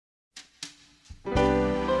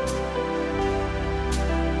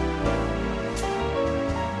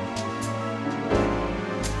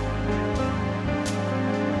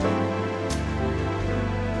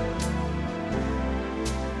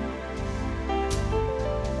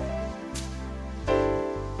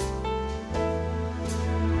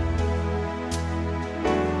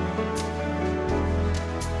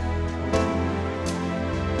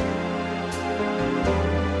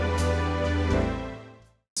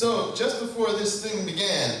just before this thing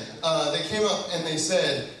began, they came up and they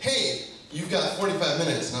said, hey, you've got 45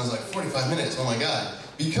 minutes. And I was like, 45 minutes, oh my God.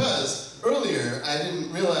 Because earlier, I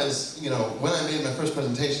didn't realize, when I made my first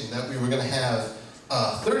presentation that we were gonna have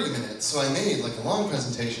 30 minutes. So I made like a long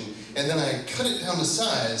presentation, and then I cut it down to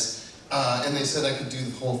size, and they said I could do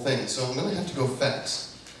the whole thing. So I'm gonna have to go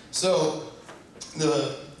fast. So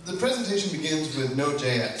the presentation begins with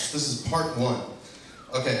Node.js. This is part 1.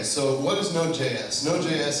 Okay, so what is Node.js?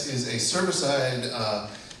 Node.js is a server-side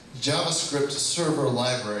JavaScript server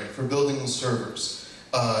library for building servers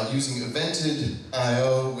using evented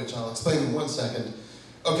I/O, which I'll explain in 1 second.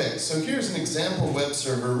 Okay, so here's an example web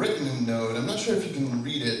server written in Node. I'm not sure if you can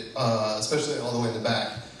read it, especially all the way in the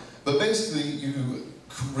back. But basically, you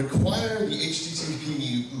require the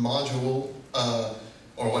HTTP module,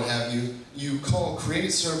 or what have you. You call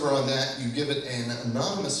create server on that. You give it an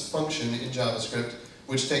anonymous function in JavaScript,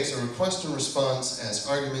 which takes a request and response as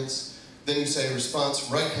arguments. Then you say response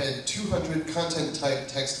write head 200 content type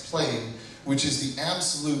text plain, which is the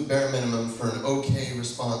absolute bare minimum for an okay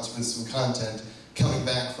response with some content coming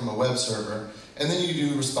back from a web server. And then you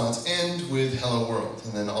do response end with hello world.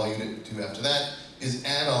 And then all you do after that is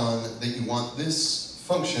add on that you want this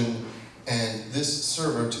function and this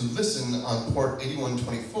server to listen on port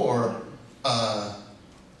 8124.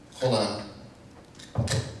 Hold on. You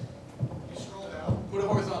scroll down, put it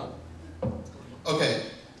horizontal. Okay.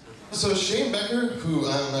 So Shane Becker, who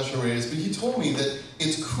I'm not sure where he is, but he told me that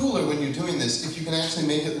it's cooler when you're doing this if you can actually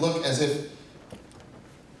make it look as if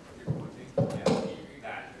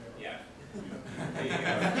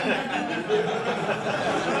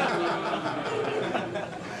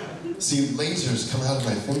see, lasers come out of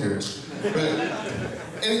my fingers. Right.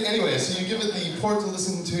 Anyway, so you give it the port to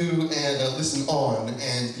listen to and listen on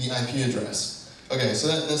and the IP address. Okay, so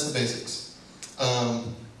that's the basics.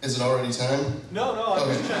 Is it already time? No, I'm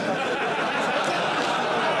okay. just checking.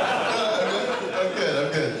 I'm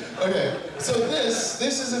good. Okay, so this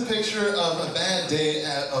is a picture of a bad day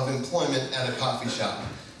of employment at a coffee shop.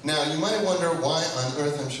 Now, you might wonder why on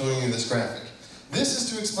earth I'm showing you this graphic. This is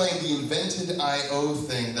to explain the invented I/O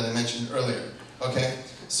thing that I mentioned earlier, okay?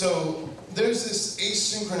 So there's this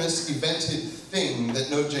asynchronous evented thing that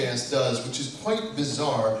Node.js does, which is quite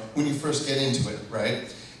bizarre when you first get into it,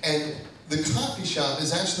 right? And the coffee shop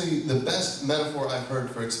is actually the best metaphor I've heard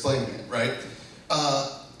for explaining it, right?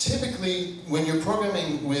 Typically, when you're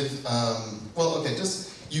programming with,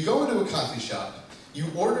 you go into a coffee shop, you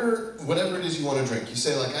order whatever it is you want to drink. You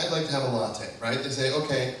say, like, I'd like to have a latte, right? They say,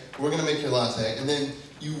 okay, we're going to make your latte. And then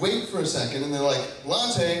you wait for a second, and they're like,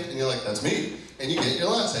 latte, and you're like, that's me. And you get your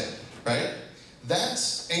latte, right?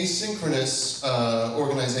 That's asynchronous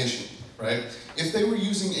organization, right? If they were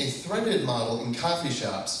using a threaded model in coffee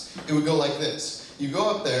shops, it would go like this. You go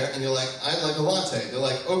up there, and you're like, I'd like a latte. They're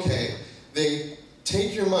like, okay. They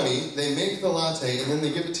take your money, they make the latte, and then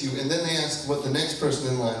they give it to you, and then they ask what the next person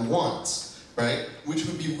in line wants, right? Which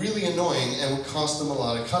would be really annoying and would cost them a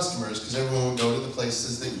lot of customers because everyone would go to the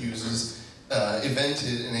places that uses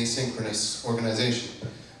evented and asynchronous organization.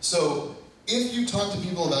 So if you talk to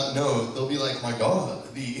people about Node, they'll be like, my God,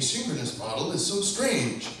 the asynchronous model is so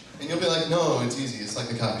strange. And you'll be like, no, it's easy, it's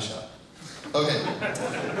like a coffee shop. Okay,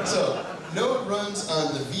 so Node runs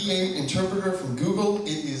on the V8 interpreter from Google.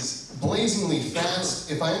 It is blazingly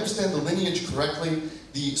fast. If I understand the lineage correctly,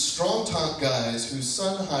 the strong top guys whose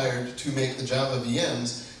son hired to make the Java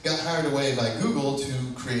VMs got hired away by Google to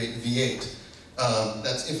create V8.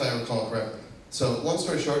 That's if I recall correctly. So long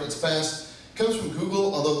story short, it's fast. It comes from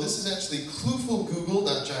Google, although this is actually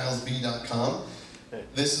kluffelgoogle.gilesb.com.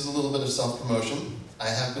 This is a little bit of self-promotion. I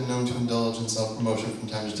have been known to indulge in self-promotion from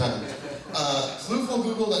time to time.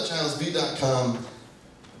 kluffelgoogle.gilesb.com.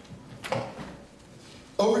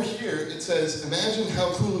 Over here, it says, imagine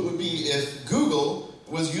how cool it would be if Google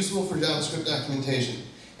was useful for JavaScript documentation.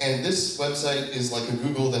 And this website is like a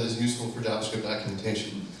Google that is useful for JavaScript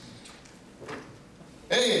documentation.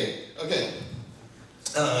 Hey, okay.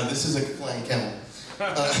 This is a flying camel.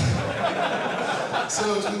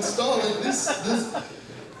 So to install it,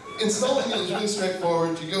 installing it is really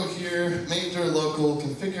straightforward. You go here, make dir local,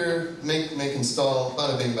 configure, make install,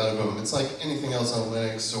 bada bing, bada boom. It's like anything else on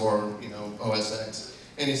Linux or OS X,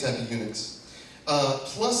 any type of Unix.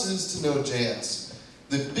 Pluses to Node.js.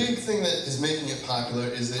 The big thing that is making it popular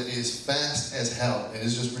is that it is fast as hell. It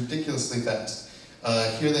is just ridiculously fast.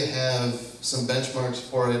 Here they have some benchmarks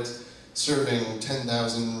for it, serving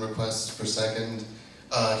 10,000 requests per second.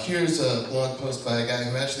 Here's a blog post by a guy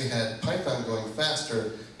who actually had Python going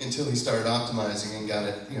faster until he started optimizing and got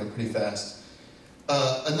it pretty fast.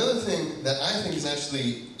 Another thing that I think is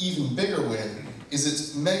actually even bigger win is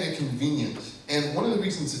it's mega convenient. And one of the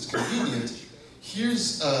reasons it's convenient,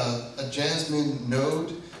 here's a Jasmine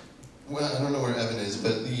node. Well, I don't know where Evan is,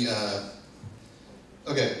 but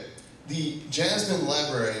the Jasmine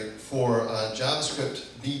library for JavaScript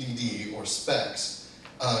BDD, or specs,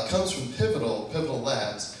 comes from Pivotal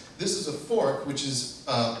Labs. This is a fork which is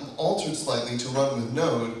altered slightly to run with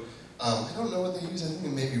Node. I don't know what they use, I think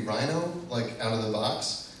it may be Rhino, like out of the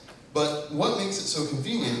box. But what makes it so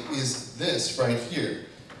convenient is this right here.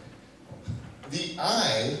 The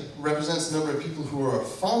I represents the number of people who are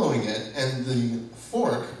following it, and the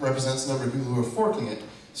fork represents the number of people who are forking it.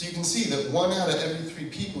 So you can see that 1 out of every 3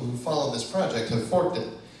 people who follow this project have forked it.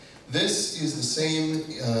 This is the same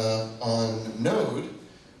on Node,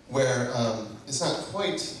 where it's not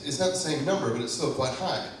the same number, but it's still quite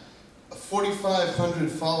high. 4,500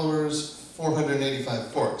 followers, 485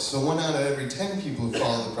 forks. So 1 out of every 10 people who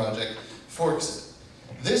follow the project forks it.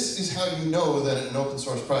 This is how you know that an open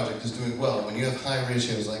source project is doing well, when you have high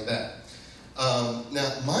ratios like that. Now,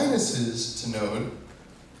 minuses to Node.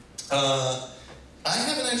 I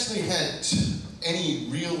haven't actually had any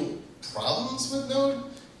real problems with Node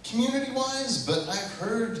community-wise, but I've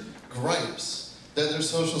heard gripes that their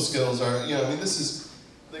social skills are, I mean, this is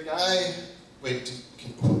the guy, the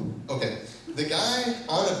guy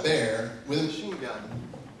on a bear with a machine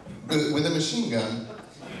gun,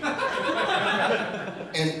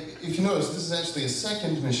 and if you notice, this is actually a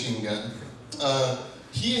second machine gun.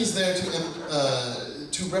 He is there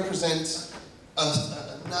to represent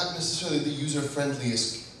not necessarily the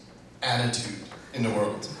user-friendliest attitude in the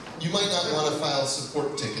world. You might not want to file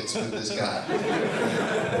support tickets with this guy.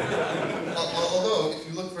 Although, if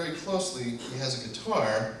you look very closely, he has a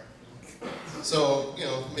guitar. So,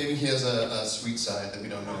 maybe he has a sweet side that we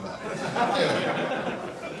don't know about. Anyway,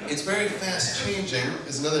 it's very fast changing,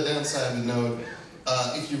 is another downside with Node.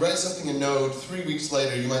 If you write something in Node, 3 weeks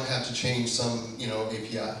later you might have to change some,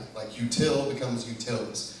 API. Like util becomes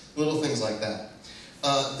utils. Little things like that.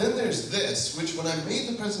 Then there's this, which when I made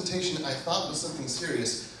the presentation I thought was something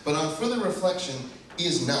serious, but on further reflection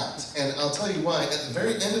is not. And I'll tell you why. At the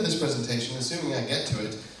very end of this presentation, assuming I get to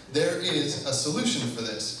it, there is a solution for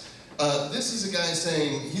this. This is a guy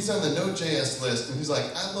saying, he's on the Node.js list, and he's like,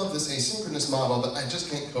 I love this asynchronous model, but I just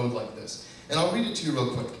can't code like this. And I'll read it to you real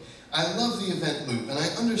quick. I love the event loop, and I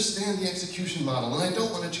understand the execution model, and I don't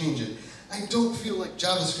want to change it. I don't feel like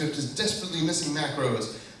JavaScript is desperately missing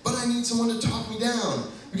macros, but I need someone to talk me down,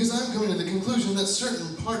 because I'm coming to the conclusion that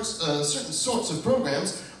certain sorts of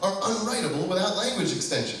programs are unwritable without language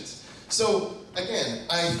extensions. So, again,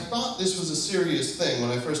 I thought this was a serious thing when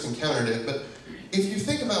I first encountered it, but if you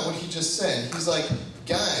think about what he just said, he's like,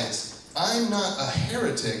 guys, I'm not a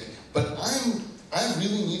heretic, but I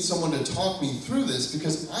really need someone to talk me through this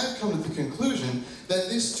because I've come to the conclusion that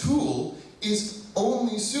this tool is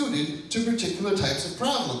only suited to particular types of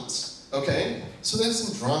problems, okay? So that's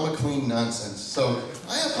some drama queen nonsense. So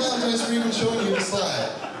I apologize for even showing you the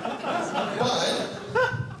slide. But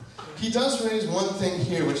he does raise one thing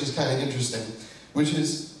here which is kind of interesting, which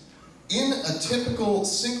is in a typical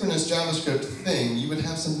synchronous JavaScript thing, you would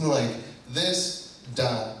have something like this,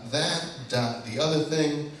 dot, that, dot, the other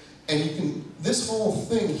thing, and this whole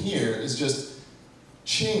thing here is just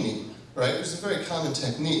chaining, right? Which is a very common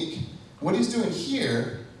technique. What he's doing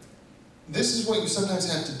here, this is what you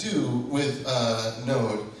sometimes have to do with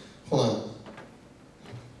Node. Hold on.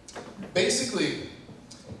 Basically,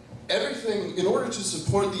 everything, in order to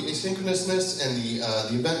support the asynchronousness and the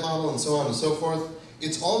event model and so on and so forth,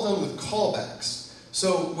 it's all done with callbacks.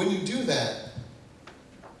 So when you do that,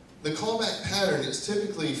 the callback pattern is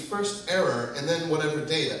typically first error and then whatever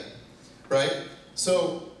data, right?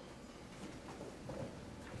 So,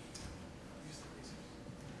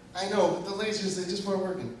 I know, but the lasers, they just weren't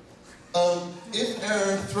working. If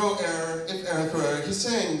error, throw error, if error, throw error. He's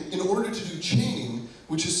saying, in order to do chaining,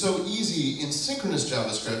 which is so easy in synchronous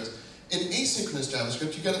JavaScript, in asynchronous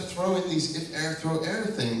JavaScript, you gotta throw in these if error, throw error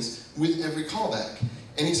things with every callback.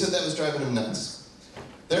 And he said that was driving him nuts.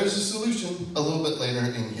 There's a solution a little bit later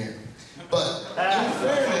in here. But, in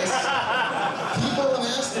fairness, people have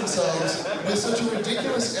asked themselves, with such a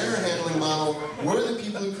ridiculous error handling model, were the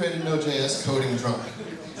people who created Node.js coding drunk?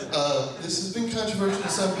 This has been controversial to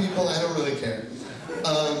some people, I don't really care.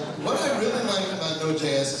 What I really like about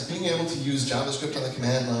Node.js is being able to use JavaScript on the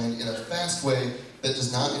command line in a fast way that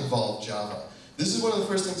does not involve Java. This is one of the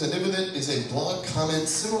first things I did with it, is a blog comment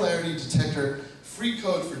similarity detector free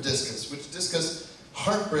code for Discus, which Discus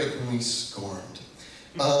heartbreakingly scorned.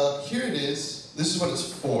 Here it is, this is what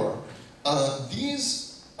it's for.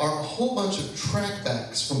 These are a whole bunch of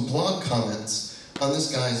trackbacks from blog comments on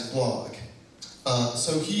this guy's blog.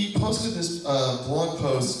 So he posted this blog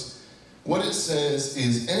post What it says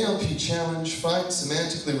is NLP challenge, find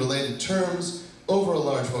semantically related terms over a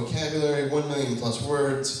large vocabulary, 1 million plus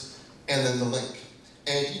words, and then the link.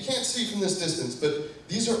 And you can't see from this distance, but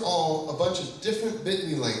these are all a bunch of different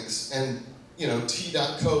bit.ly links and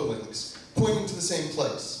t.co links pointing to the same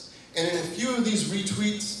place. And in a few of these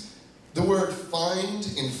retweets, the word find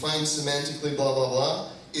in find semantically blah blah blah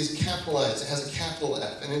is capitalized. It has a capital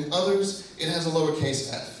F. And in others, it has a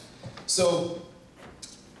lowercase f. So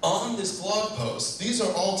on this blog post, these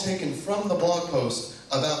are all taken from the blog post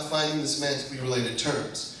about finding the semantically related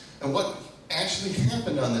terms. And what actually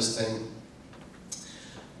happened on this thing,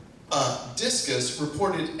 Discus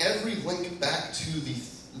reported every link back to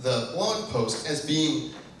the blog post as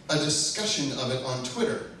being a discussion of it on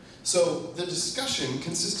Twitter. So the discussion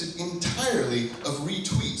consisted entirely of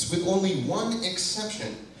retweets with only one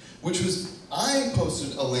exception, which was I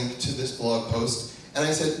posted a link to this blog post and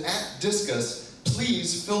I said, @Discus,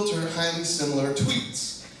 please filter highly similar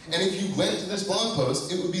tweets. And if you went to this blog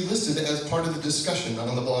post, it would be listed as part of the discussion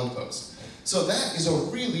on the blog post. So that is a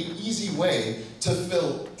really easy way to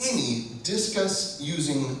fill any Discus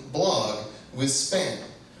using blog with spam,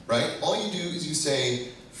 right? All you do is you say,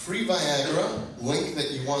 free Viagra, link that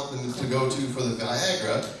you want them to go to for the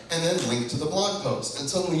Viagra, and then link to the blog post. And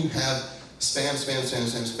suddenly you have spam, spam, spam,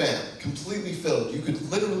 spam, spam, completely filled. You could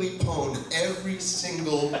literally pwn every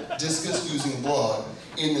single Discus using blog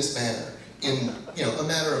in this manner in a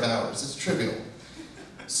matter of hours. It's trivial.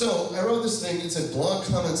 So I wrote this thing, it's a blog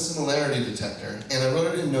comment similarity detector, and I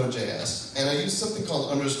wrote it in Node.js, and I used something called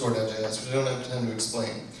 _.js, which I don't have time to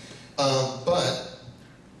explain. But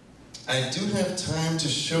I do have time to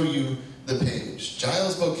show you the page.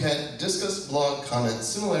 Giles Boquet, Discus blog comment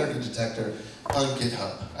similarity detector on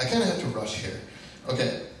GitHub. I kind of have to rush here.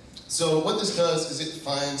 Okay, so what this does is it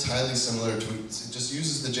finds highly similar tweets. It just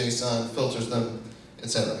uses the JSON, filters them,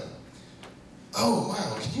 etc. Oh,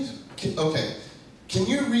 wow, okay. Can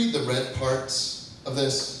you read the red parts of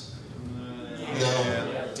this? No?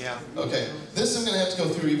 Yeah. Okay, this I'm going to have to go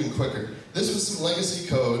through even quicker. This was some legacy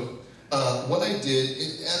code. What I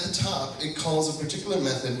did, at the top, it calls a particular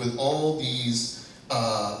method with all these,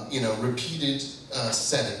 repeated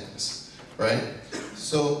settings, right?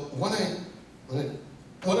 So what I did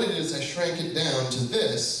is I shrank it down to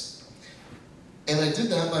this, and I did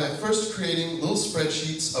that by first creating little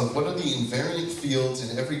spreadsheets of what are the invariant fields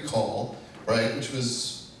in every call, right? Which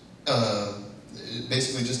was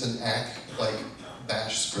basically just an ACK, like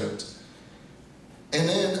bash script. And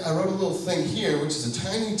then I wrote a little thing here, which is a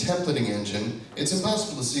tiny templating engine. It's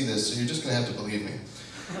impossible to see this, so you're just going to have to believe me.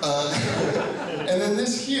 And then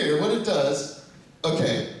this here, what it does,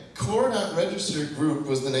 okay, core.registerGroup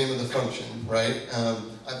was the name of the function, right? I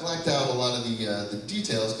blacked out a lot of the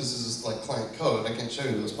details because this is like client code, and I can't show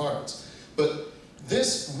you those parts. But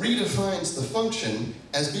this redefines the function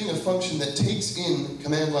as being a function that takes in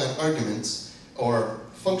command line arguments, or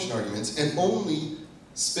function arguments, and only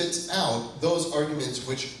spits out those arguments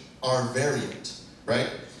which are variant,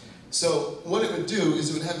 right? So what it would do is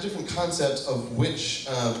it would have different concepts of which,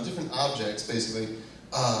 different objects, basically,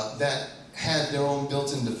 that had their own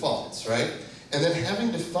built-in defaults, right? And then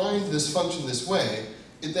having defined this function this way,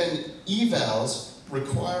 it then evals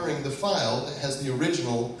requiring the file that has the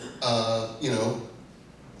original,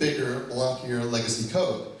 bigger, blockier legacy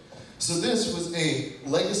code. So this was a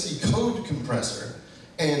legacy code compressor.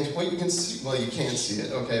 And what you can see, well, you can't see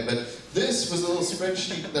it, okay, but this was a little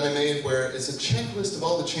spreadsheet that I made where it's a checklist of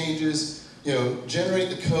all the changes, generate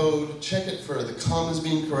the code, check it for the commas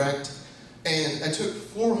being correct, and I took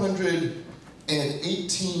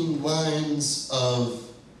 418 lines of,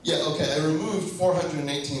 I removed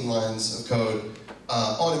 418 lines of code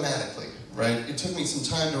automatically, right? It took me some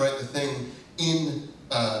time to write the thing in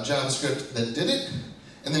JavaScript that did it,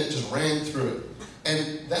 and then it just ran through it.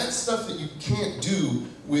 And that's stuff that you can't do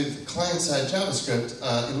with client-side JavaScript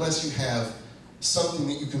unless you have something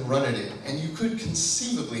that you can run it in. And you could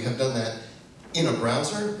conceivably have done that in a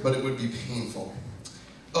browser, but it would be painful.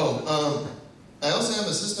 Oh, I also have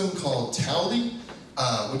a system called Towley,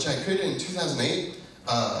 which I created in 2008.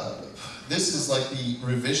 This is like the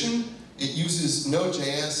revision. It uses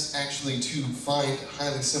Node.js actually to find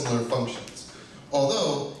highly similar functions.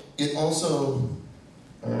 Although it also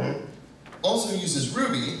uses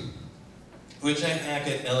Ruby, which I hack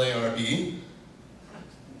at LARB,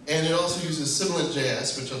 and it also uses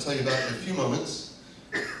Sibilant.js, which I'll tell you about in a few moments.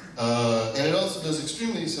 And it also does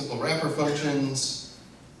extremely simple wrapper functions.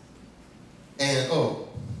 And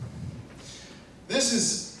this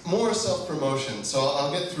is more self-promotion, so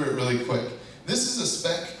I'll get through it really quick. This is a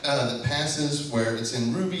spec that passes where it's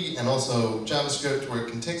in Ruby and also JavaScript, where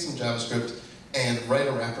it can take some JavaScript and write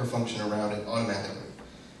a wrapper function around it automatically.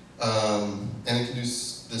 And it can do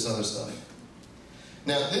this other stuff.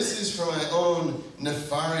 Now, this is for my own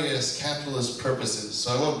nefarious capitalist purposes,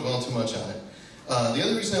 so I won't dwell too much on it. The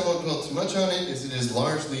other reason I won't dwell too much on it is it is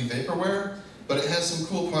largely vaporware, but it has some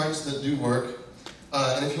cool parts that do work.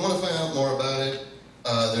 And if you want to find out more about it,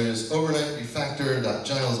 there's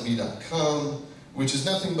overnighrefactor.gilesb.com, which is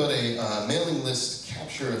nothing but a mailing list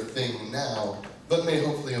capture thing now, but may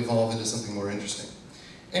hopefully evolve into something more interesting.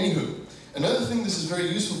 Anywho, another thing this is very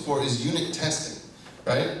useful for is unit testing,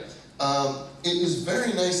 right? It is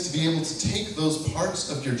very nice to be able to take those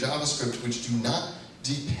parts of your JavaScript which do not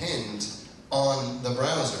depend on the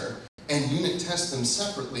browser and unit test them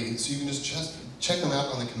separately, so you can just check them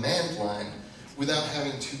out on the command line without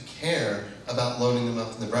having to care about loading them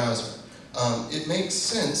up in the browser. It makes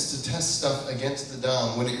sense to test stuff against the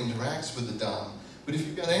DOM when it interacts with the DOM, but if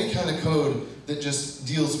you've got any kind of code that just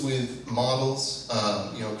deals with models,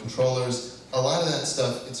 controllers, a lot of that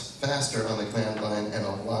stuff, it's faster on the command line and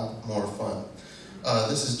a lot more fun.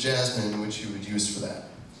 This is Jasmine, which you would use for that.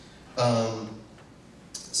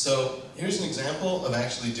 So here's an example of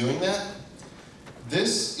actually doing that.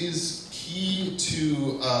 This is key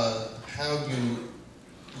to how you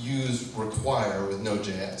use require with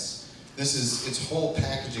Node.js. This is its whole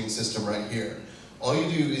packaging system right here. All you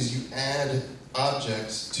do is you add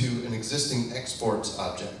objects to an existing exports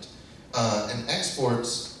object. And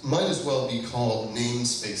exports might as well be called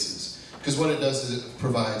namespaces, because what it does is it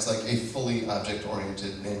provides like a fully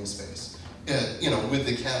object-oriented namespace. With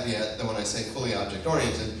the caveat that when I say fully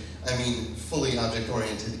object-oriented, I mean fully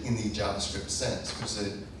object-oriented in the JavaScript sense, which is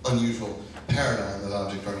an unusual paradigm of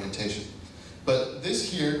object orientation. But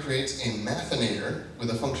this here creates a mathinator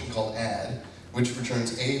with a function called add, which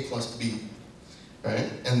returns a plus b,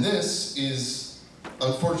 right? And this is,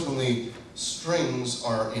 unfortunately, strings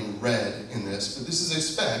are in red in this, but this is a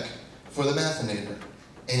spec for the mathinator.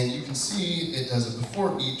 And you can see it does a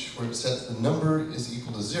before each where it sets the number is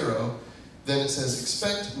equal to 0, then it says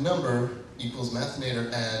expect number equals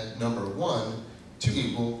mathinator add number 1 to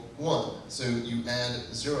equal 1. So you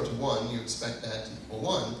add 0 to 1, you expect that to equal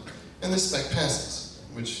 1, and this spec passes,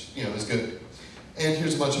 which is good. And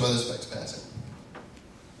here's a bunch of other specs passing.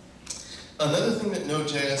 Another thing that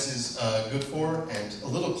Node.js is good for, and a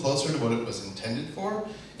little closer to what it was intended for,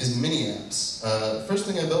 is mini-apps. First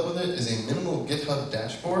thing I built with it is a minimal GitHub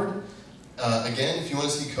dashboard. Again, if you want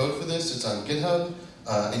to see code for this, it's on GitHub,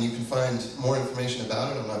 and you can find more information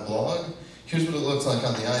about it on my blog. Here's what it looks like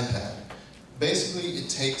on the iPad. Basically, it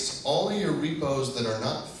takes all of your repos that are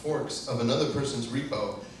not forks of another person's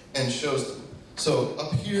repo and shows them. So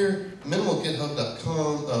up here,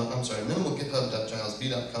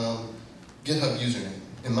 minimalgithub.gilesb.com, GitHub username.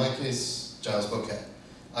 In my case, Giles Bouquet.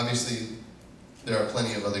 Obviously, there are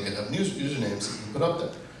plenty of other GitHub usernames that you can put up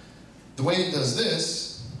there. The way it does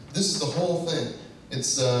this is the whole thing.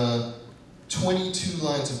 It's 22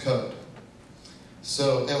 lines of code.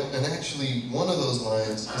 So, and actually, one of those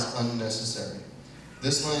lines is unnecessary.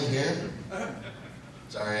 This line here,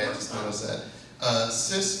 sorry, I just noticed that.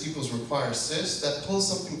 Sys equals require sys, that pulls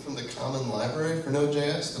something from the common library for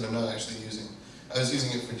Node.js that I'm not actually using. I was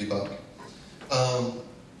using it for debug.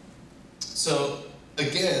 So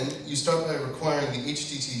again, you start by requiring the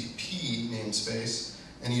HTTP namespace,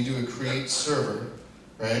 and you do a create server,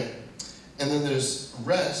 right? And then there's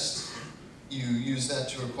REST. You use that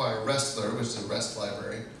to require Restler, which is a REST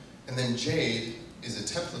library, and then Jade is a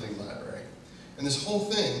templating library. And this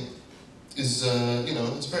whole thing is,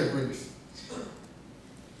 it's very brief.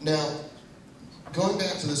 Now, going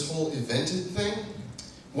back to this whole evented thing,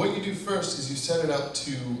 what you do first is you set it up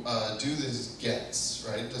to do this gets,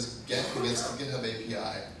 right? It does get against the GitHub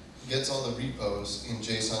API, gets all the repos in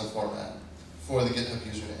JSON format for the GitHub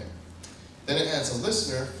username. Then it adds a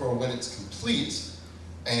listener for when it's complete,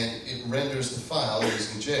 and it renders the file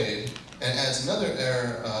using Jade, and adds another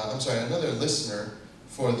another listener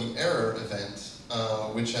for the error event,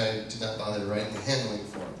 which I did not bother to write any handling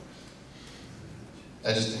for.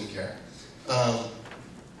 I just didn't care.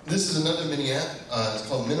 This is another mini app. It's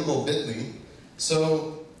called Minimal Bitly.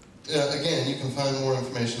 So again, you can find more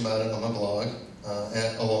information about it on my blog,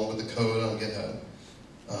 along with the code on GitHub.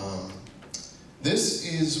 This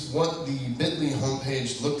is what the Bitly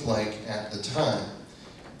homepage looked like at the time.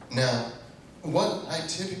 Now, what I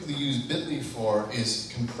typically use Bitly for is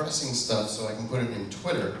compressing stuff so I can put it in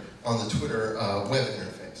Twitter on the Twitter web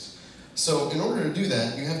interface. So in order to do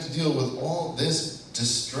that, you have to deal with all this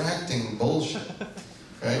distracting bullshit,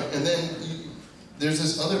 right? And then there's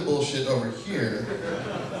this other bullshit over here,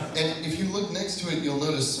 and if you look next to it, you'll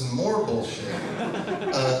notice some more bullshit,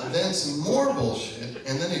 then some more bullshit,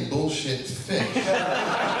 and then a bullshit fish.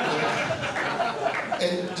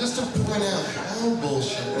 And just to point out how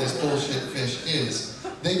bullshit this bullshit fish is,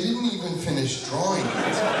 they didn't even finish drawing it.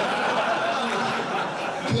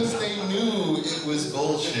 Because they knew it was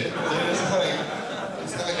bullshit. They're just like,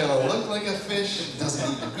 it's not gonna look like a fish, it doesn't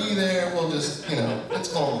need to be there, we'll just,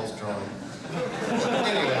 it's almost drawn.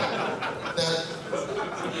 Anyway,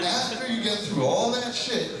 after you get through all that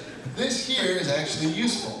shit, this here is actually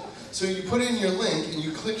useful. So you put in your link and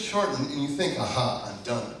you click shorten and you think, aha, I'm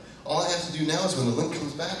done. All I have to do now is when the link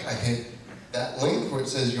comes back, I hit that link where it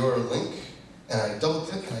says your link, and I double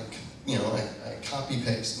click and I copy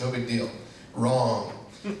paste, no big deal. Wrong.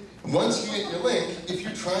 Once you get your link, if you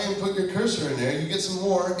try and put your cursor in there, you get some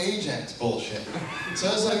more Ajax bullshit. So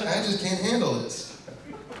I was like, I just can't handle this.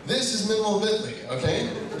 This is minimal bit.ly, okay?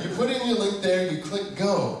 You put in your link there, you click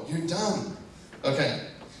go, you're done. Okay.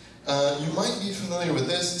 You might be familiar with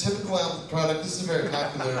this. Typical Apple product. This is a very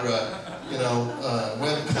popular,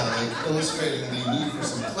 web comic illustrating the need for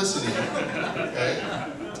simplicity. Right?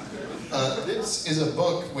 This is a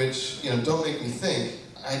book which, don't make me think.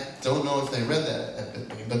 I don't know if they read that at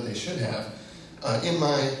bit.ly, but they should have. In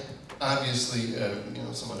my obviously,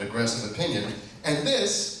 somewhat aggressive opinion. And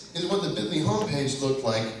this is what the bit.ly homepage looked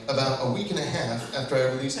like about a week and a half after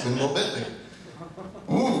I released minimal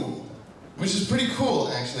bit.ly. Ooh. Which is pretty cool,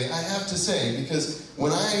 actually, I have to say, because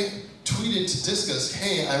when I tweeted to Discus,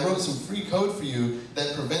 hey, I wrote some free code for you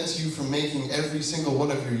that prevents you from making every single one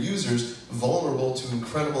of your users vulnerable to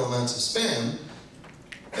incredible amounts of spam,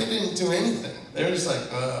 they didn't do anything. They were just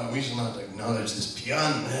like, we shall not acknowledge this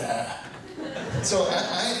peon. So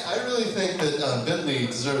I really think that bit.ly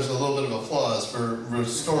deserves a little bit of applause for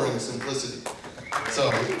restoring simplicity. So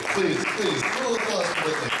please, a little applause for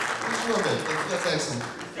bit.ly. Just a little bit, that's excellent.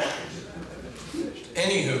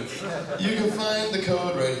 Anywho, you can find the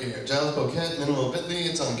code right here. Giles Bouquet, minimal bit.ly,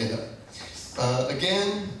 it's on GitHub.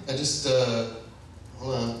 Again, I just,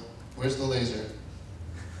 hold on, where's the laser?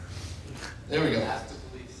 There we go.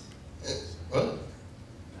 What?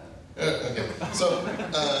 Okay, so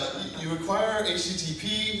you require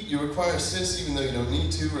HTTP, you require sys even though you don't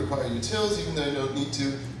need to, require utils even though you don't need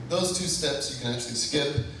to. Those two steps you can actually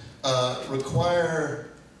skip. Require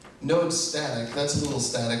Node static, that's a little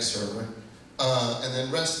static server. And then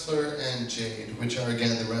Restler and Jade, which are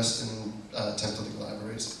again the REST and templating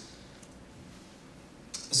libraries.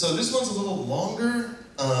 So this one's a little longer.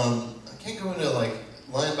 I can't go into like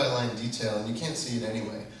line by line detail, and you can't see it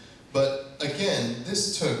anyway. But again,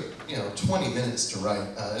 this took 20 minutes to write.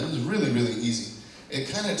 It was really, really easy. It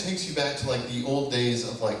kind of takes you back to like the old days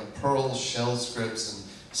of like Perl shell scripts and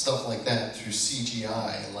stuff like that through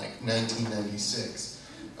CGI in like 1996.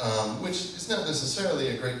 Which is not necessarily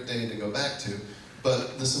a great day to go back to,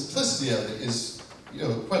 but the simplicity of it is,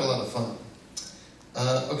 quite a lot of fun.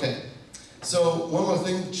 Okay, so one more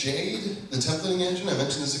thing, Jade, the templating engine, I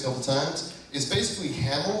mentioned this a couple times, is basically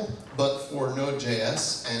HAML, but for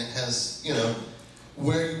Node.js, and it has,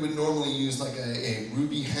 where you would normally use like a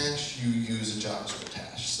Ruby hash, you use a JavaScript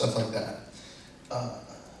hash, stuff like that.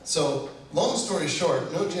 So, long story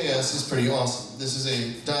short, Node.js is pretty awesome. This is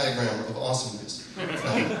a diagram of awesomeness.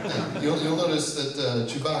 You'll notice that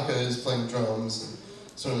Chewbacca is playing drums, and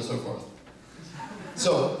so on and so forth.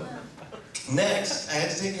 So, next, I had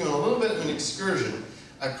to take you on a little bit of an excursion.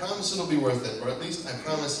 I promise it'll be worth it, or at least I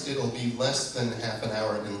promise it'll be less than half an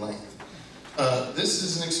hour in length. This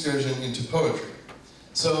is an excursion into poetry.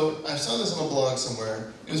 So, I saw this on a blog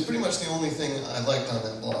somewhere. It was pretty much the only thing I liked on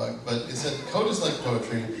that blog, but it said, code is like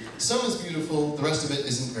poetry, some is beautiful, the rest of it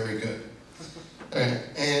isn't very good. Okay,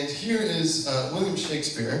 and here is William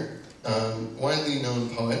Shakespeare, widely known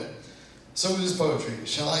poet. So it is poetry.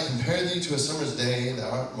 Shall I compare thee to a summer's day? Thou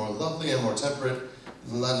art more lovely and more temperate.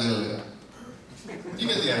 La la la. You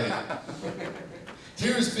get the idea.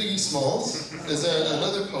 Here is Biggie Smalls. There's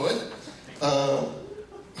another poet.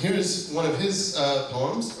 Here is one of his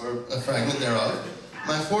poems, or a fragment thereof.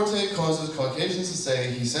 My forte causes Caucasians to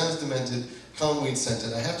say, he sounds demented, calm weed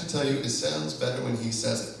scented. I have to tell you, it sounds better when he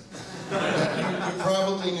says it. You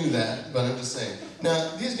probably knew that, but I'm just saying.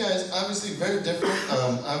 Now, these guys, obviously very different.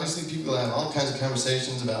 Obviously people have all kinds of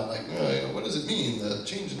conversations about like, what does it mean, the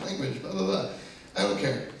change in language, blah, blah, blah. I don't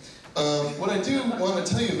care. What I do want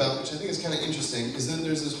to tell you about, which I think is kind of interesting, is that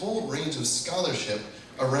there's this whole range of scholarship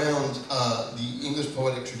around the English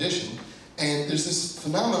poetic tradition, and there's this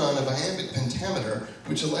phenomenon of iambic pentameter,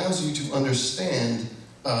 which allows you to understand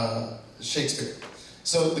Shakespeare.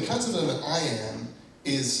 So the concept of an iamb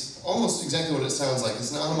is almost exactly what it sounds like.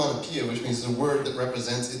 It's an onomatopoeia, which means it's a word that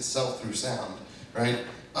represents itself through sound, right?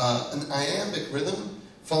 An iambic rhythm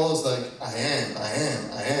follows like I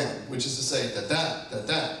am, which is to say da-da,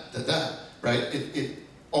 da-da, da-da, right? It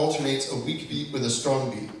alternates a weak beat with a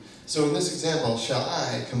strong beat. So in this example, shall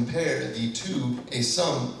I compare thee to a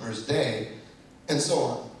summer's day, and so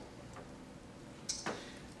on.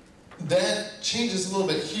 That changes a little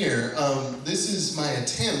bit here. This is my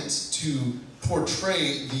attempt to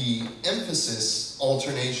portray the emphasis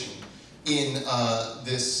alternation in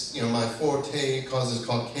this, my forte causes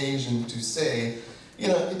Caucasian to say,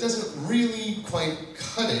 it doesn't really quite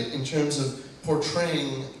cut it in terms of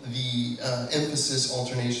portraying the emphasis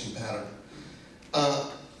alternation pattern.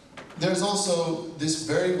 There's also this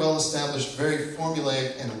very well-established, very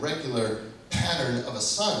formulaic and regular pattern of a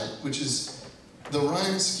sonnet, which is the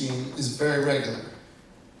rhyme scheme is very regular.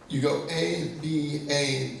 You go A, B,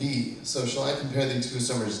 A, B. So shall I compare thee to a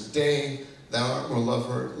summer's day? Thou art more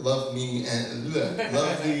love me and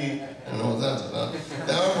love thee. I don't know what that's about.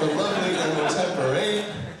 Thou art more lovely and more temperate.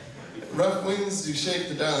 Rough winds do shake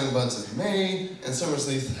the darling buds of May, and summer's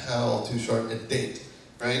leaf howl too short a date.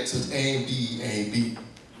 Right? So it's A, B, A, B.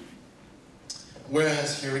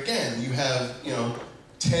 Whereas here again, you have,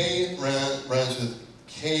 te rhymes with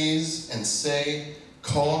K's and say,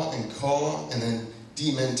 caw and caw, and then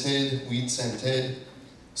demented, weed scented.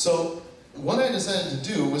 So what I decided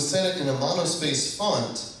to do was set it in a monospace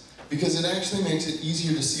font because it actually makes it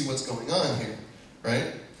easier to see what's going on here,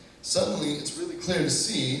 right? Suddenly, it's really clear to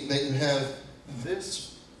see that you have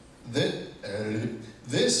this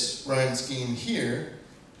rhyme scheme here,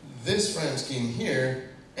 this rhyme scheme here,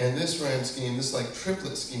 and this rhyme scheme, this like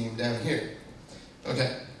triplet scheme down here.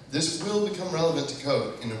 Okay, this will become relevant to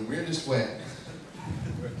code in the weirdest way.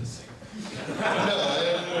 No,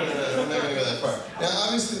 I'm not going to go that far. Now,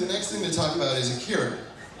 obviously, the next thing to talk about is Akira.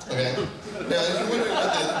 Okay? Now, if you're wondering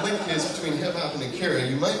what the link is between hip-hop and Akira,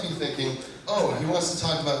 you might be thinking, oh, he wants to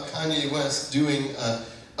talk about Kanye West doing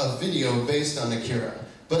a video based on Akira.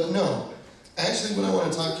 But no. Actually, what I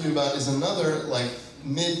want to talk to you about is another,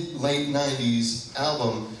 mid-late 90s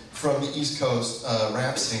album from the East Coast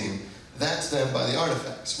rap scene. That's Them by the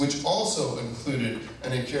Artifacts, which also included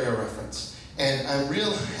an Akira reference. And I'm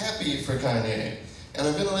real happy for Kanye, and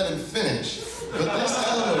I'm going to let him finish. But this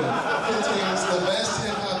album contains the best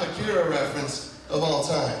hip-hop Akira reference of all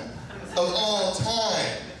time. Of all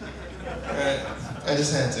time! Alright, I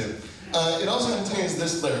just had to. It also contains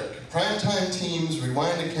this lyric. Primetime teams,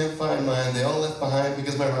 rewind and can't find mine, they all left behind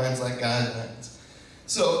because my rhyme's like guidelines.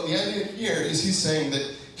 So the idea here is he's saying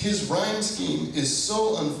that his rhyme scheme is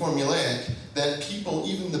so unformulaic that people,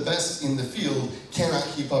 even the best in the field, cannot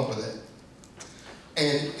keep up with it.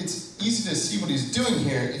 And it's easy to see what he's doing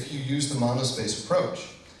here if you use the monospace approach,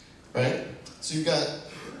 right? So you've got,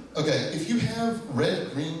 okay, if you have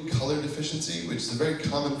red-green color deficiency, which is a very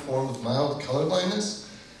common form of mild color blindness,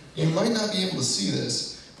 you might not be able to see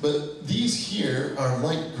this, but these here are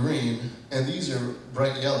light green, and these are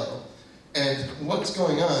bright yellow. And what's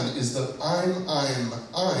going on is the I'm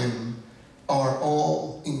are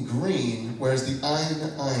all in green, whereas the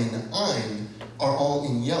ein are all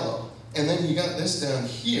in yellow. And then you got this down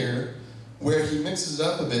here, where he mixes it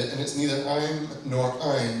up a bit, and it's neither I'm nor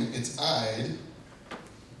ein, it's I'd.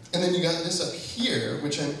 And then you got this up here,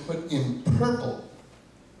 which I put in purple.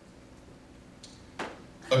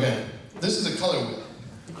 Okay, this is a color wheel.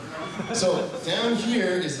 So down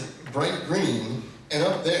here is bright green, and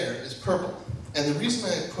up there is purple. And the reason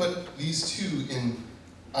I put these two in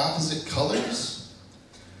opposite colors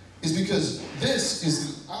is because this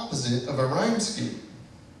is the opposite of a rhyme scheme.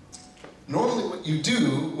 Normally what you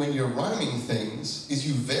do when you're rhyming things is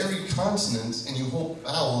you vary consonants and you hold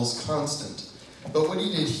vowels constant. But what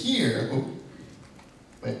he did here,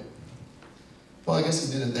 well I guess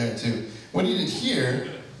he did it there too. What he did here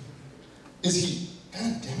is he,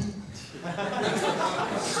 god damn it.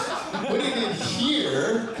 What he did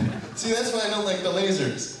here, see that's why I don't like the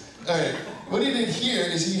lasers. Alright, what he did here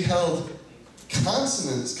is he held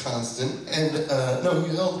consonants constant and,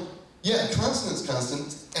 consonants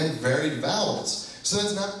constant and varied vowels. So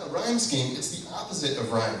that's not a rhyme scheme, it's the opposite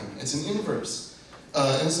of rhyming. It's an inverse.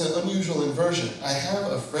 And it's an unusual inversion. I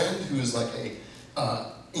have a friend who is like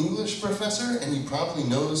a English professor, and he probably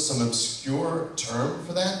knows some obscure term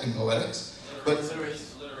for that in poetics. But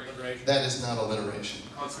that is not alliteration.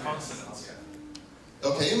 Consonants.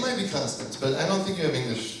 Okay, it might be consonants, but I don't think you have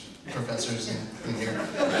English professors in here.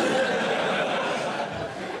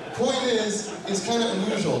 Point is, it's kind of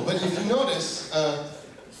unusual, but if you notice,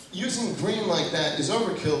 using green like that is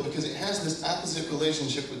overkill because it has this opposite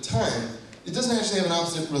relationship with time. It doesn't actually have an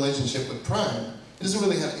opposite relationship with prime. It doesn't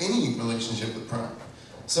really have any relationship with prime.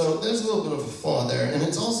 So there's a little bit of a flaw there, and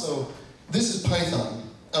it's also, this is Python.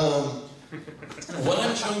 What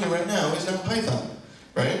I'm showing you right now is not Python,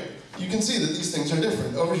 right? You can see that these things are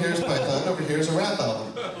different. Over here is Python, over here is a rap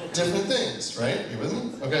album. Different things, right? You with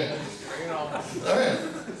me? Okay. Bring it on. All right.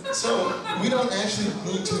 So we don't actually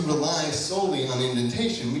need to rely solely on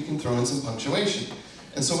indentation. We can throw in some punctuation.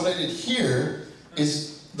 And so what I did here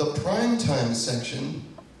is the prime time section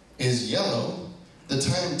is yellow, the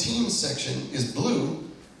time team section is blue,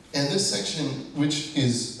 and this section, which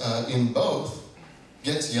is in both,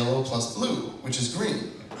 gets yellow plus blue, which is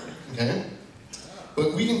green, okay?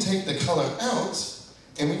 But we can take the color out,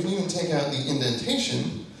 and we can even take out the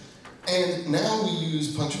indentation, and now we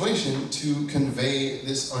use punctuation to convey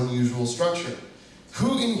this unusual structure.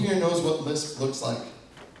 Who in here knows what Lisp looks like?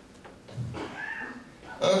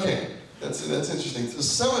 Okay, that's interesting. So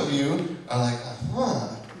some of you are like,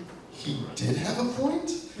 he did have a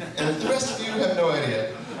point? And the rest of you have no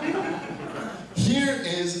idea. Here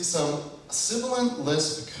is some Sibilant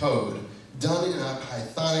Lisp code done in a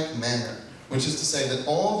Pythonic manner, which is to say that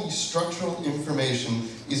all the structural information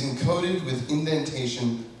is encoded with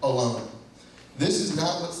indentation alone. This is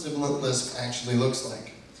not what Sibilant Lisp actually looks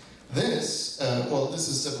like. This, this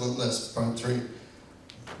is Sibilant Lisp, part 3.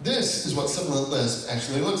 This is what Sibilant Lisp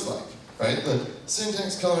actually looks like, right? The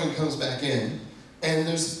syntax coloring comes back in, and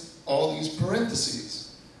there's all these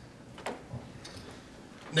parentheses.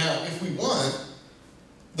 Now, if we want,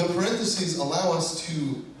 the parentheses allow us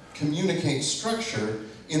to communicate structure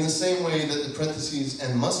in the same way that the parentheses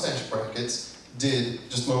and mustache brackets did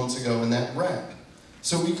just moments ago in that wrap.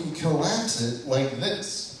 So we can collapse it like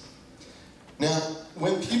this. Now,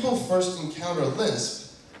 when people first encounter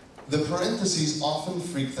Lisp, the parentheses often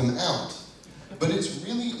freak them out. But it's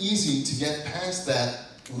really easy to get past that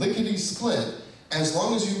lickety-split as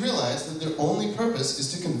long as you realize that their only purpose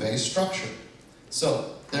is to convey structure.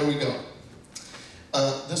 So, there we go.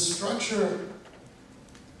 The structure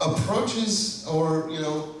approaches, or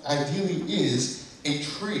ideally is, a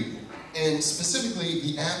tree, and specifically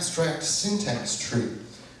the abstract syntax tree.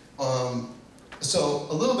 So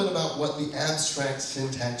a little bit about what the abstract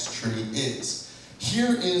syntax tree is.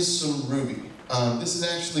 Here is some Ruby. This is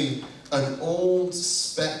actually an old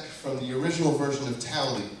spec from the original version of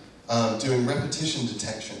Towley, doing repetition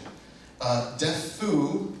detection. Def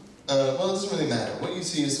foo, well, it doesn't really matter. What you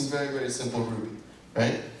see is some very, very simple Ruby,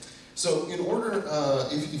 right? So in order,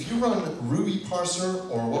 if you run Ruby parser,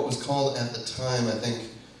 or what was called at the time, I think,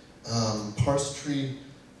 parse tree,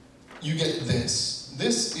 you get this.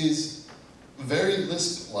 This is very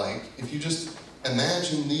Lisp-like. If you just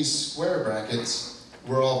imagine these square brackets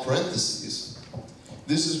were all parentheses,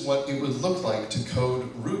 this is what it would look like to code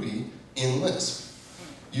Ruby in Lisp.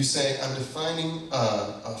 You say, I'm defining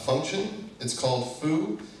a function, it's called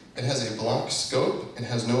foo, it has a block scope, it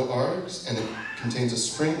has no args, and it contains a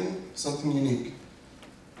string, something unique.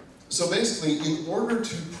 So basically, in order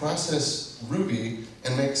to process Ruby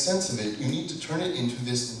and make sense of it, you need to turn it into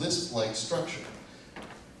this Lisp-like structure.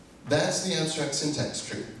 That's the abstract syntax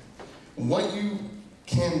tree. What you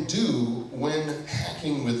can do when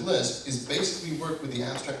hacking with Lisp is basically work with the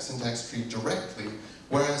abstract syntax tree directly,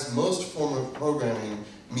 whereas most form of programming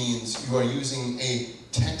means you are using a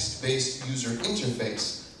text-based user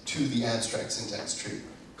interface to the abstract syntax tree,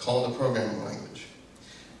 called a programming language.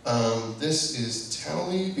 This is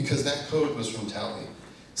Towley, because that code was from Towley.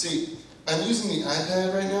 See, I'm using the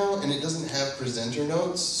iPad right now, and it doesn't have presenter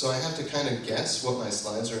notes, so I have to kind of guess what my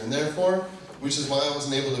slides are in there for, which is why I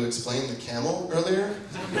wasn't able to explain the camel earlier.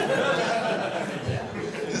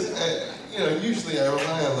 Usually I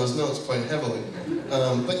rely on those notes quite heavily.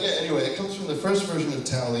 But yeah, anyway, it comes from the first version of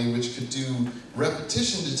Towley, which could do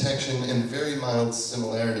repetition detection and very mild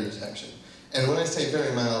similarity detection. And when I say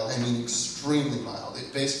very mild, I mean extremely mild.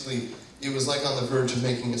 It was like on the verge of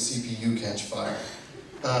making a CPU catch fire.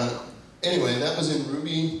 Anyway, that was in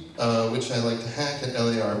Ruby, which I like to hack at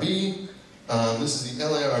LARB. This is the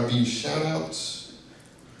LARB shoutout.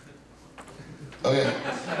 Okay,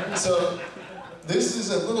 so this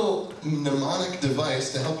is a little mnemonic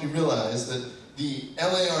device to help you realize that the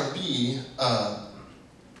LARB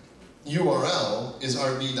URL is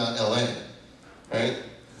rb.la, right?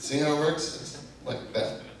 See how it works? It's like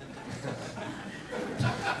that.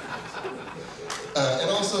 And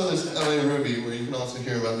also there's LA Ruby, where you can also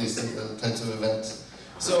hear about these types of events.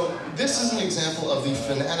 So this is an example of the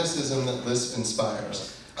fanaticism that Lisp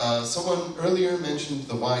inspires. Someone earlier mentioned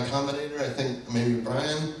the Y Combinator, I think maybe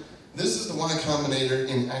Brian. This is the Y Combinator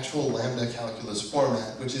in actual lambda calculus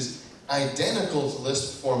format, which is identical to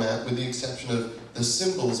Lisp format with the exception of the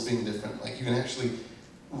symbols being different. Like you can actually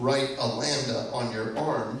write a lambda on your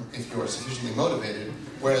arm if you're sufficiently motivated,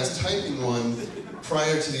 whereas typing one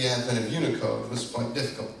prior to the advent of Unicode was quite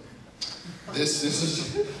difficult. This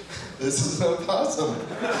is an opossum.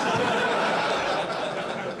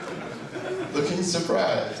 Looking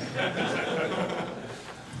surprised.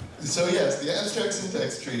 So yes, the abstract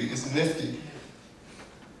syntax tree is nifty.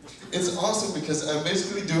 It's awesome because I'm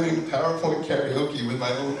basically doing PowerPoint karaoke with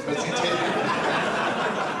my own presentation.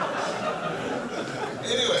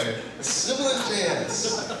 Anyway,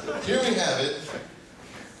 Sibilant.js. Here we have it.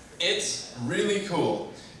 It's really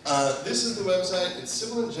cool. This is the website. It's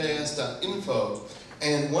sibilantjs.info.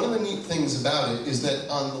 And one of the neat things about it is that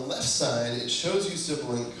on the left side, it shows you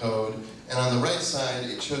Sibilant code, and on the right side,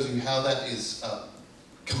 it shows you how that is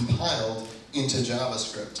compiled into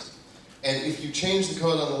JavaScript. And if you change the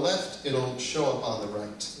code on the left, it'll show up on the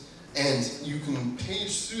right. And you can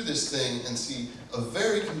page through this thing and see a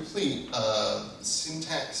very complete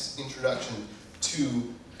syntax introduction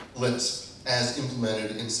to Lisp as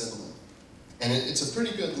implemented in Sibilant. And it's a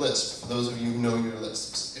pretty good Lisp for those of you who know your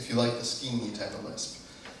Lisps, if you like the schemey type of Lisp.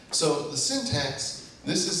 So the syntax,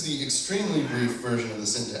 this is the extremely brief version of the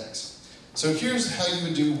syntax. So here's how you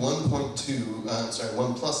would do 1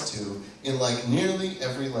 plus 2 in like nearly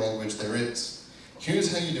every language there is.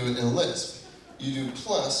 Here's how you do it in Lisp. You do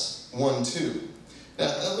plus 1, 2. Now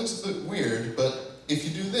that looks a bit weird, but if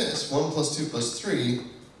you do this, 1 plus 2 plus 3,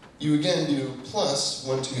 you again do plus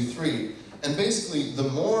 1, 2, 3. And basically, the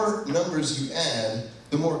more numbers you add,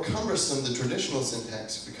 the more cumbersome the traditional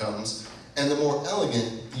syntax becomes, and the more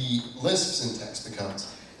elegant the Lisp syntax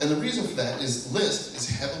becomes. And the reason for that is Lisp is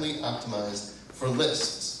heavily optimized for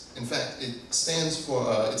lists. In fact, it stands for,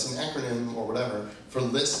 it's an acronym or whatever, for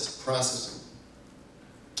list processing.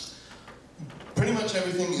 Pretty much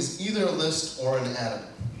everything is either a list or an atom.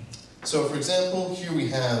 So for example, here we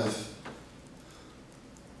have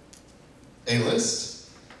a list.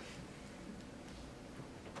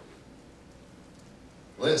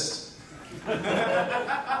 List.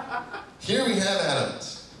 Here we have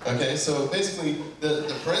atoms. Okay, so basically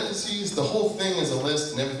the parentheses, the whole thing is a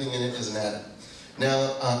list and everything in it is an atom.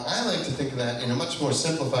 Now, I like to think of that in a much more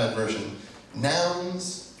simplified version.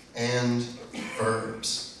 Nouns and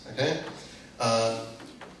verbs, okay?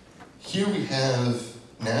 Here we have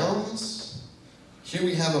nouns, here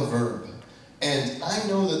we have a verb. And I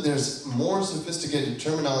know that there's more sophisticated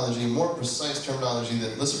terminology, more precise terminology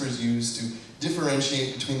that Lispers use to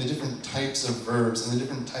differentiate between the different types of verbs and the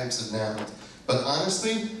different types of nouns. But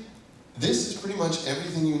honestly, this is pretty much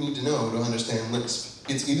everything you need to know to understand Lisp.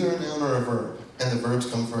 It's either a noun or a verb, and the verbs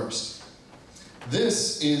come first.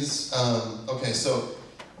 This is, okay, so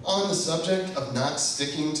on the subject of not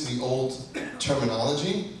sticking to the old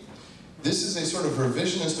terminology, this is a sort of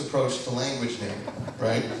revisionist approach to language naming,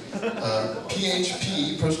 right?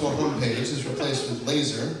 PHP, personal homepage, is replaced with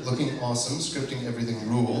laser, looking awesome, scripting everything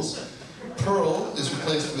rules. Perl is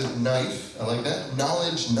replaced with knife, I like that.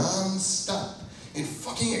 Knowledge non-stop in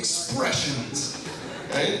fucking expressions,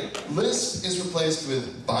 right? Lisp is replaced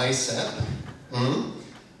with bicep.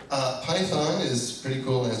 Python is pretty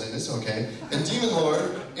cool as it is, okay. And Demon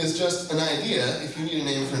Lord is just an idea if you need a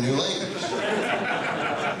name for a new language.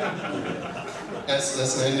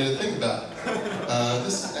 That's an idea to think about.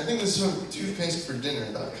 I think this is sort of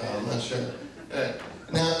toothpastefordinner.com, I'm not sure. Right.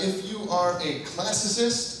 Now, if you are a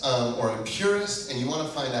classicist or a purist and you want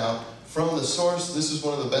to find out from the source, this is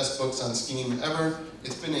one of the best books on Scheme ever.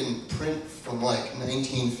 It's been in print from like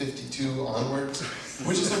 1952 onwards,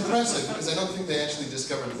 which is impressive because I don't think they actually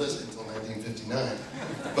discovered Lisp until 1959.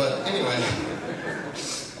 But anyway,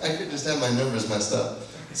 I could just have my numbers messed up.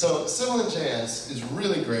 So Sibilant.js is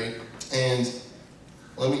really great, and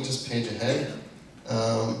let me just page ahead.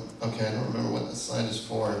 Okay, I don't remember what this slide is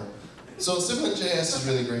for. So Sibilant.js is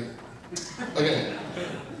really great. Okay,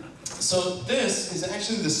 so this is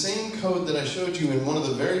actually the same code that I showed you in one of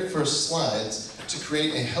the very first slides to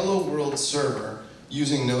create a Hello World server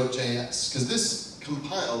using Node.js, because this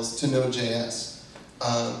compiles to Node.js.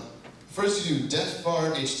 First you do def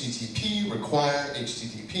var HTTP, require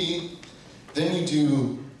HTTP, then you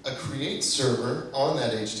do a create server on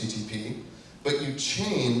that HTTP, but you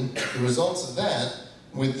chain the results of that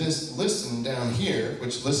with this listen down here,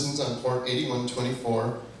 which listens on port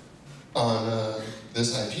 8124 on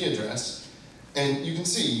this IP address. And you can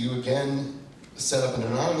see, you again set up an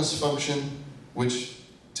anonymous function, which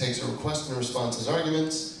takes a request and response as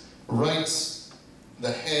arguments, writes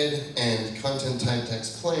the head and content type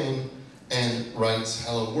text plain, and writes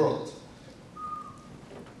hello world.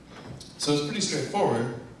 So it's pretty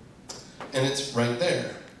straightforward, and it's right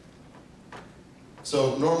there.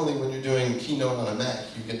 So normally when you're doing Keynote on a Mac,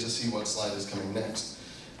 you get to see what slide is coming next.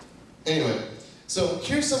 Anyway, so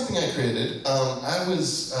here's something I created.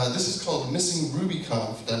 This is called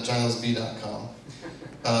missingrubyconf.gilesb.com.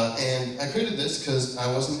 And I created this because I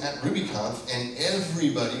wasn't at RubyConf and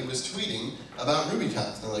everybody was tweeting about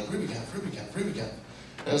RubyConf. They're like, RubyConf, RubyConf, RubyConf.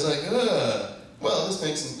 And I was like, well, this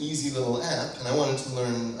makes an easy little app, and I wanted to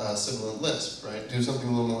learn Sibilant Lisp, right? Do something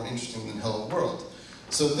a little more interesting than Hello World.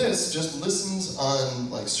 So this just listens on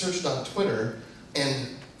like search.twitter and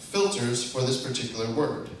filters for this particular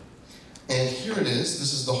word. And here it is.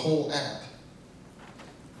 This is the whole app.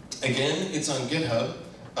 Again, it's on GitHub.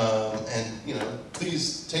 And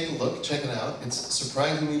please take a look, check it out. It's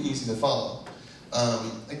surprisingly easy to follow.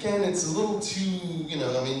 Again, it's a little too,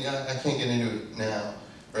 I can't get into it now,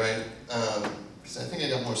 right? Because I think I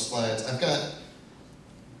got more slides. I've got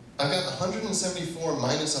 174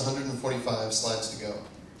 minus 145 slides to go.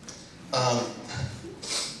 I'm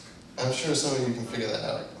sure some of you can figure that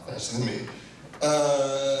out faster than me.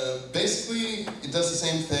 Basically, it does the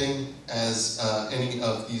same thing as any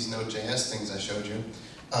of these Node.js things I showed you.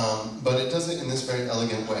 But it does it in this very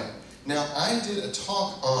elegant way. Now, I did a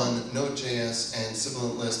talk on Node.js and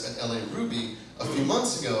Sibilant Lisp at LA Ruby a few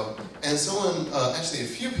months ago, and someone, actually a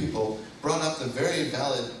few people, brought up the very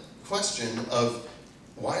valid question of,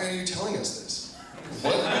 why are you telling us this?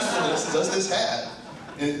 What usefulness does this have?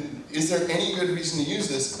 Is there any good reason to use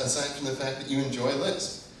this aside from the fact that you enjoy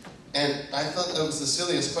Lisp? And I thought that was the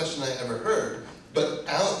silliest question I ever heard, but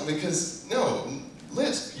because, no,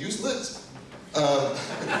 Lisp, use Lisp. I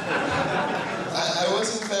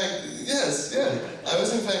was in fact, I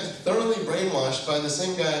was in fact thoroughly brainwashed by the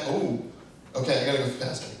same guy. Oh, okay, I gotta go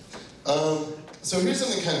faster. So here's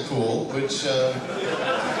something kind of cool, which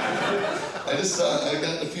I just saw, I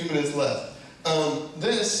got a few minutes left.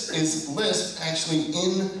 This is Lisp actually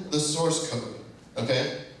in the source code,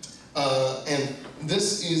 okay? And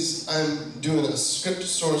this is, I'm doing a script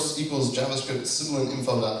source equals JavaScript Sibilant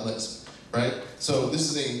info.lisp. Right? So this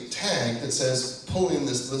is a tag that says pull in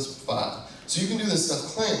this Lisp file. So you can do this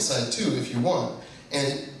stuff client-side too if you want.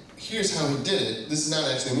 And here's how he did it. This is not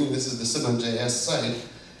actually me, this is the Sibilant.js site.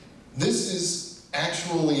 This is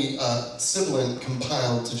actually Sibilant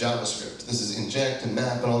compiled to JavaScript. This is inject and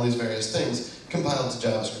map and all these various things compiled to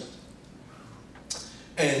JavaScript.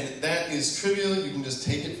 And that is trivial, you can just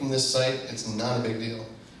take it from this site, it's not a big deal.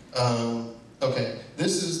 Okay,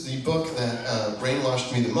 this is the book that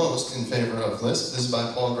brainwashed me the most in favor of Lisp. This is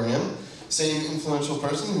by Paul Graham, same influential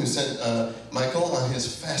person who sent Michael on his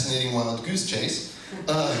fascinating wild goose chase.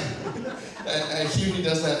 I hear he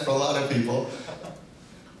does that for a lot of people.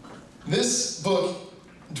 This book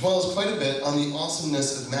dwells quite a bit on the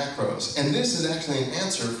awesomeness of macros, and this is actually an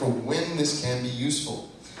answer for when this can be useful.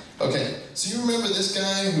 Okay, so you remember this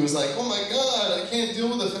guy who was like, oh my god, I can't deal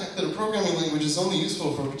with the fact that a programming language is only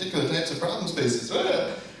useful for particular types of problem spaces.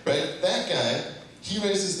 Right? That guy, he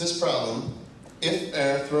raises this problem, if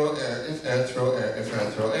error, throw error, if error, throw error, if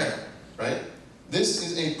error, throw error. Right? This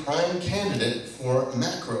is a prime candidate for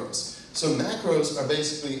macros. So macros are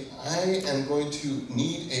basically, I am going to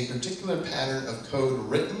need a particular pattern of code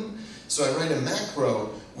written, so I write a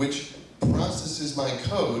macro which processes my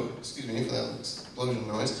code, excuse me for that explosion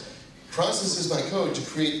noise, processes my code to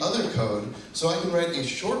create other code so I can write a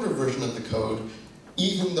shorter version of the code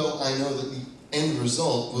even though I know that the end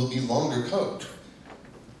result will be longer code.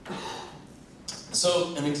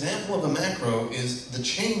 So an example of a macro is the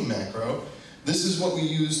chain macro. This is what we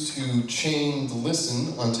use to chain the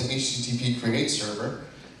listen onto HTTP create server,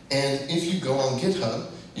 and if you go on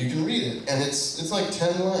GitHub, you can read it, and it's like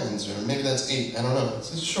 10 lines, or maybe that's 8, I don't know,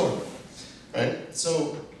 it's short, right?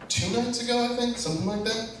 So 2 nights ago, I think, something like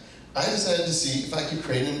that, I decided to see if I could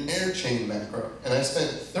create an air chain macro, and I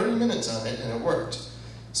spent 30 minutes on it, and it worked.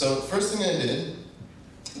 So first thing I did,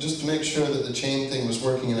 just to make sure that the chain thing was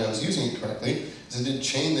working and I was using it correctly, is I did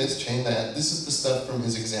chain this, chain that. This is the stuff from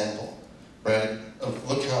his example, right? Of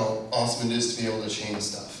look how awesome it is to be able to chain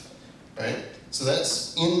stuff, right? So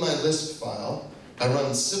that's in my Lisp file. I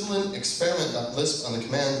run Sibilant experiment.lisp on the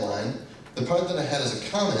command line. The part that I had as a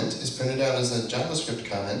comment is printed out as a JavaScript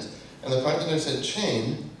comment, and the part that I said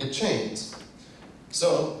chain, it chains.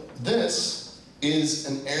 So this is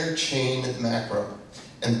an air chain macro.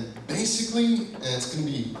 And basically, and it's going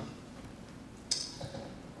to be,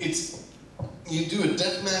 you do a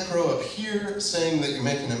def macro up here saying that you're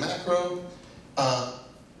making a macro.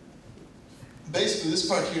 Basically, this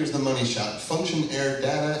part here is the money shot. Function air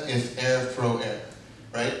data if air throw air,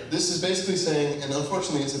 right? This is basically saying, and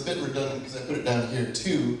unfortunately it's a bit redundant because I put it down here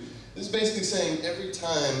too, this is basically saying every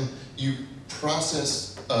time you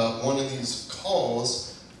process one of these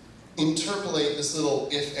calls, interpolate this little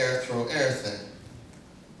if air throw air thing,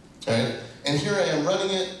 right? And here I am running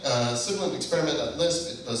it, Sibilant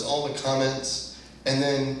experiment.lisp, it does all the comments, and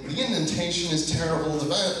then the indentation is terrible,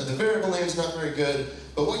 the variable name is not very good,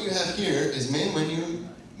 but what you have here is main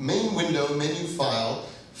window, menu file,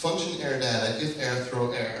 function error data, if error,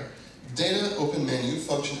 throw error, data, open menu,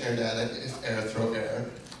 function error data, if error, throw error,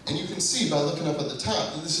 and you can see by looking up at the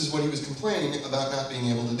top that this is what he was complaining about not being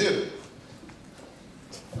able to do.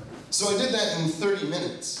 So I did that in 30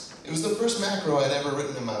 minutes. It was the first macro I'd ever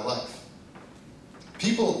written in my life.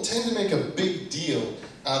 People tend to make a big deal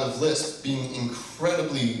out of Lisp being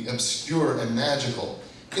incredibly obscure and magical.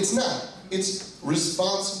 It's not. It's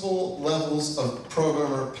responsible levels of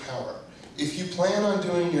programmer power. If you plan on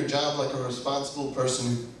doing your job like a responsible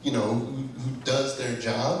person, who does their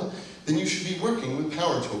job, then you should be working with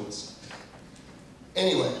power tools.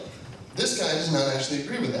 Anyway, this guy does not actually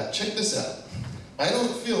agree with that. Check this out. I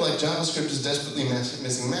don't feel like JavaScript is desperately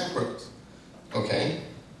missing macros. Okay?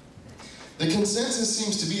 The consensus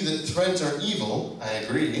seems to be that threads are evil. I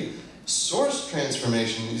agree. Source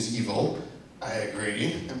transformation is evil. I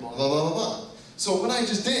agree. And blah, blah, blah, blah, blah. So what I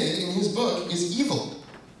just did in his book is evil.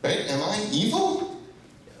 Right? Am I evil?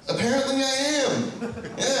 Apparently I am.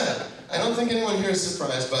 Yeah. I don't think anyone here is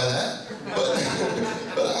surprised by that.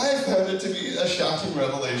 But I found it to be a shocking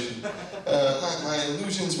revelation. My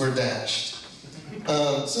illusions were dashed.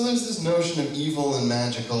 So there's this notion of evil and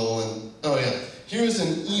magical, and oh yeah, here's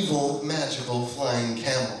an evil, magical flying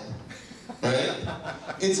camel, right?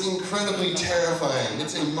 It's incredibly terrifying.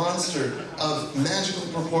 It's a monster of magical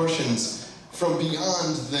proportions from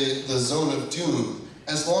beyond the zone of doom,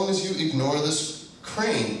 as long as you ignore this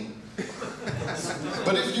crane.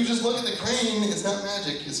 But if you just look at the crane, it's not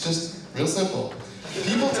magic, it's just real simple.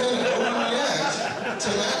 People tend to overreact to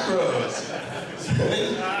macros.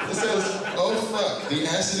 Right? It says, oh fuck, the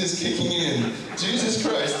acid is kicking in. Jesus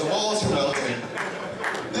Christ, the walls are melting.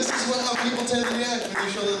 This is how people tend to react when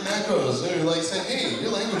you show them macros. They're like saying, hey,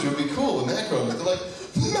 your language would be cool with macros. They're like,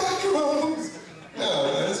 macros!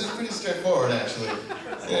 No, this is pretty straightforward actually.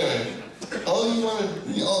 Anyway,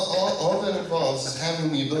 all that involves is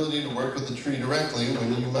having the ability to work with the tree directly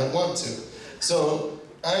when you might want to. So,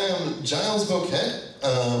 I am Giles Bouquet.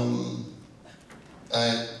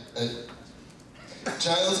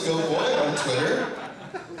 Giles Go Boy on Twitter.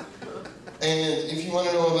 And if you want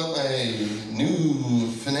to know about my new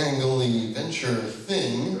finangly venture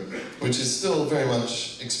thing, which is still very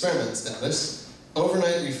much experiment status,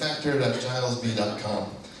 overnight refactored at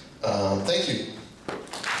gilesb.com. Thank you.